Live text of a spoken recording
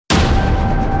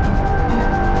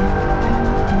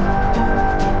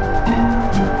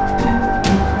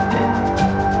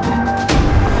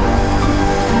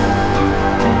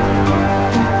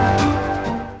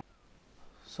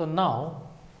now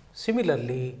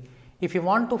similarly, if you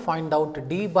want to find out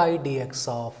d by dx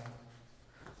of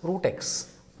root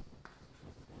x,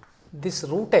 this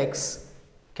root x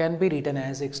can be written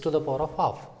as x to the power of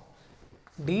half.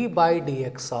 D by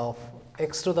dx of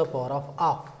x to the power of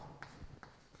half.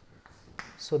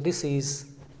 So, this is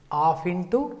half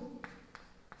into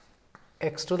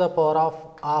x to the power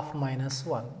of half minus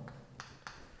 1.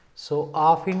 So,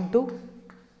 half into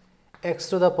x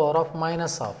to the power of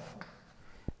minus half.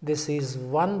 This is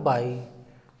 1 by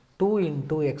 2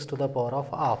 into x to the power of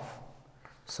half.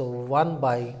 So, 1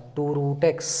 by 2 root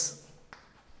x.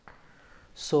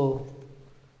 So,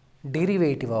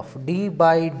 derivative of d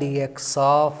by dx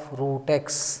of root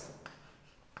x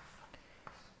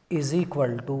is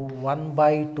equal to 1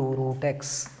 by 2 root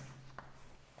x.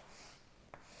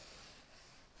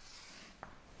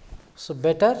 So,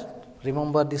 better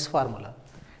remember this formula,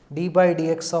 d by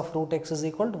dx of root x is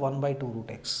equal to 1 by 2 root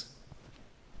x.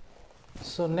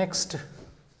 So, next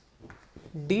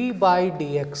d by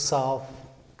dx of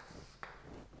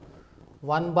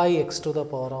 1 by x to the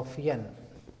power of n.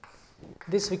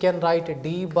 This we can write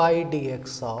d by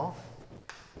dx of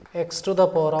x to the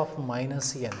power of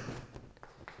minus n.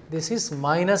 This is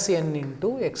minus n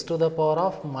into x to the power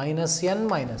of minus n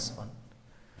minus 1.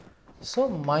 So,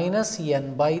 minus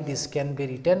n by this can be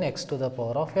written x to the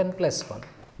power of n plus 1.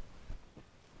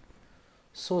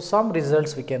 So, some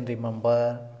results we can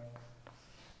remember,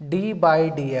 d by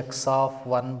dx of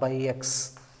 1 by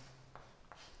x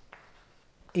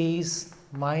is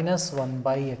minus 1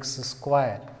 by x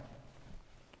square.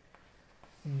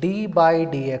 D by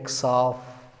dx of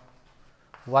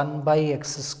 1 by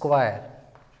x square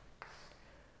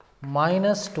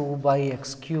minus 2 by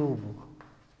x cube.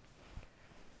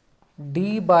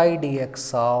 D by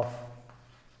dx of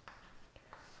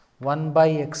 1 by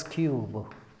x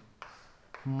cube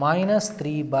minus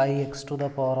 3 by x to the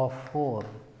power of 4.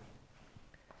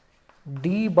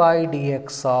 D by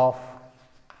dx of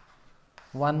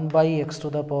 1 by x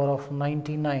to the power of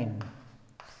 99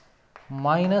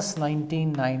 minus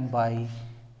 99 by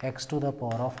x to the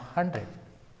power of 100.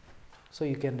 So,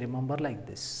 you can remember like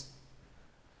this.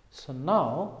 So,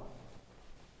 now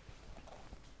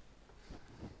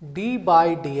d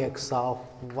by dx of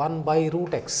 1 by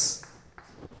root x,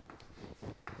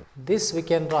 this we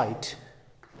can write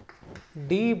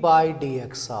d by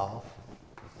dx of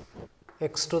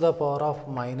x to the power of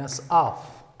minus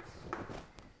half.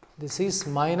 This is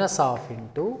minus half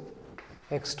into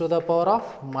x to the power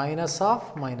of minus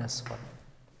half minus 1.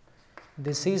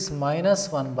 This is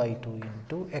minus 1 by 2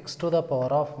 into x to the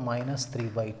power of minus 3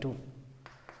 by 2.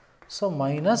 So,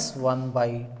 minus 1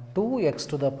 by 2 x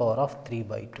to the power of 3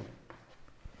 by 2.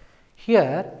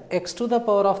 Here x to the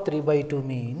power of 3 by 2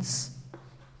 means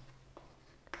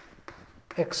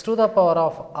x to the power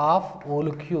of half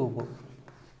whole cube.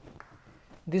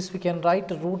 This we can write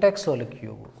root x whole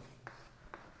cube.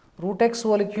 Root x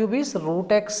whole cube is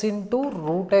root x into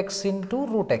root x into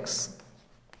root x.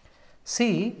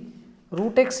 See,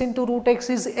 root x into root x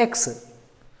is x.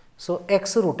 So,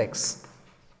 x root x.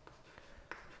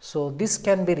 So, this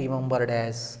can be remembered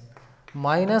as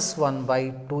minus 1 by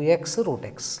 2x root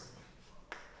x.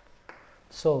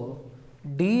 So,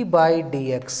 d by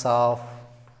dx of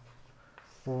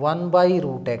 1 by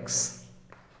root x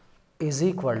is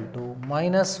equal to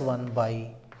minus 1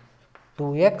 by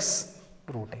 2x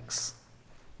root x.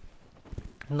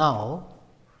 Now,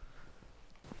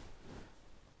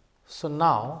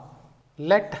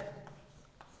 let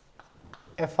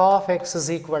f of x is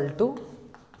equal to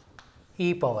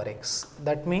e power x.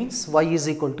 That means y is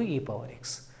equal to e power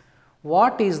x.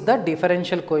 What is the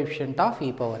differential coefficient of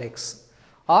e power x,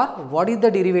 or what is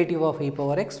the derivative of e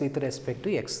power x with respect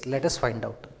to x? Let us find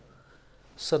out.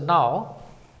 So, now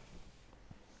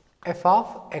f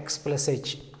of x plus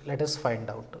h, let us find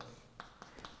out.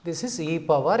 This is e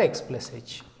power x plus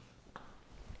h.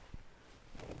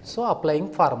 So,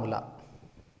 applying formula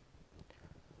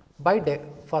by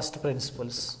first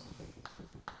principles.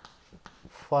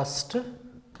 First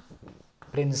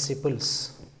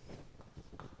principles.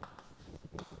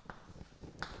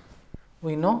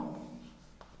 We know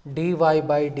dy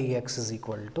by dx is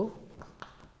equal to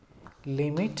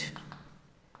limit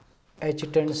h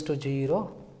tends to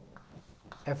 0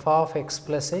 f of x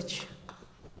plus h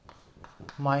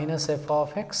minus f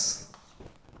of x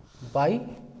by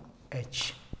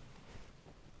h.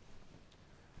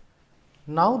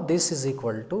 Now, this is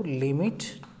equal to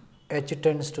limit h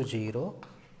tends to 0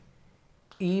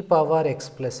 e power x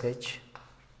plus h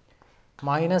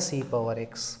minus e power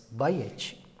x by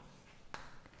h.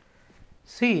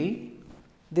 See,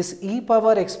 this e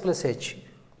power x plus h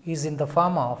is in the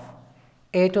form of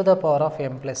a to the power of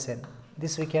m plus n.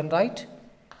 This we can write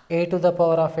a to the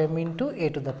power of m into a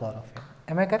to the power of m.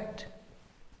 Am I correct?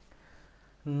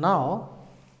 Now,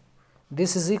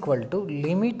 this is equal to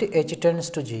limit h tends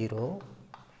to 0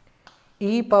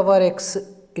 e power x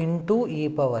into e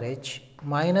power h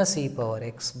minus e power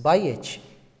x by h.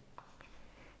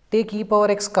 Take e power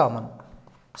x common.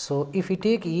 So, if we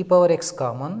take e power x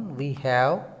common, we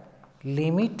have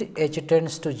limit h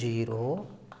tends to 0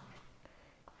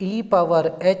 e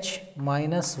power h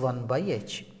minus 1 by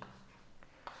h.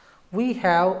 We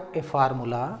have a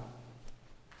formula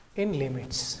in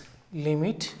limits.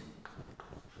 Limit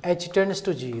h tends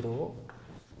to 0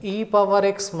 e power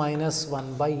x minus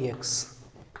 1 by x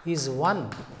is 1.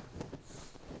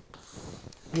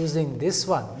 Using this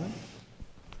one,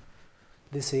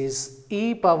 this is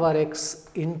e power x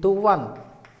into 1.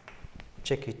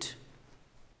 Check it.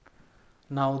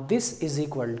 Now, this is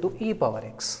equal to e power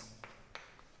x.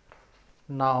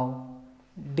 Now,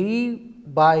 d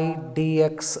by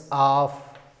dx of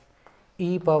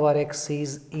e power x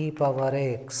is e power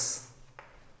x.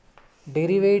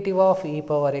 Derivative of e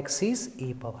power x is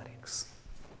e power x.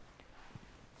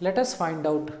 Let us find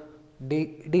out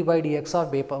d by dx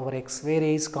of e power x where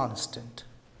a is constant.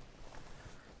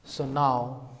 So,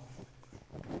 now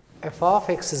f of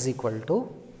x is equal to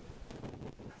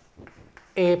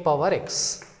a power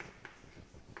x.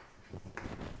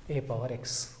 A power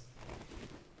x.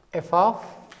 F of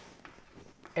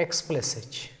x plus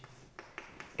h.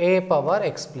 A power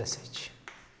x plus h.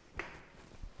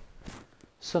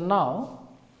 So, now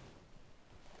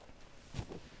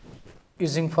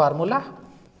using formula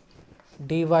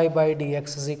dy by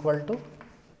dx is equal to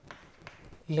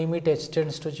limit h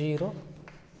tends to 0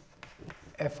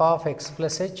 f of x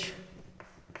plus h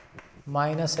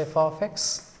minus f of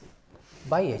x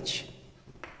by h.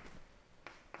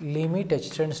 Limit h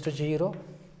tends to 0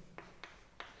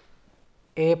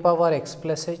 a power x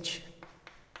plus h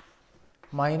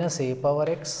minus a power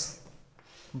x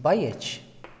by h.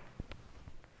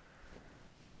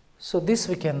 So, this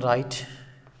we can write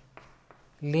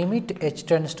limit h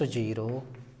tends to 0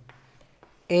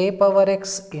 a power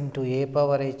x into a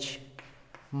power h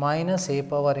minus a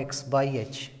power x by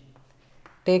h.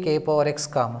 Take a power x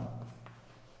common.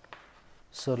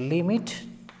 So, limit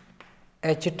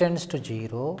h tends to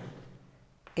 0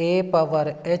 a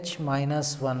power h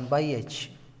minus 1 by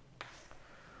h.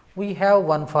 We have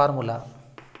one formula.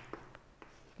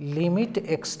 Limit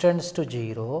x tends to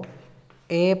 0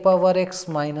 a power x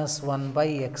minus 1 by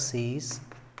x is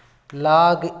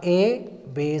log a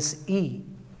base e.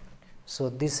 So,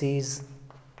 this is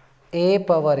a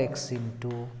power x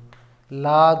into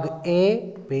log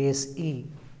a base e.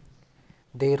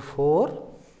 Therefore,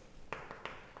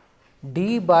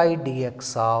 d by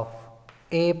dx of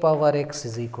a power x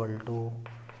is equal to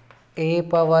a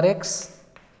power x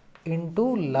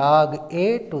into log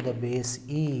a to the base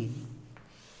e.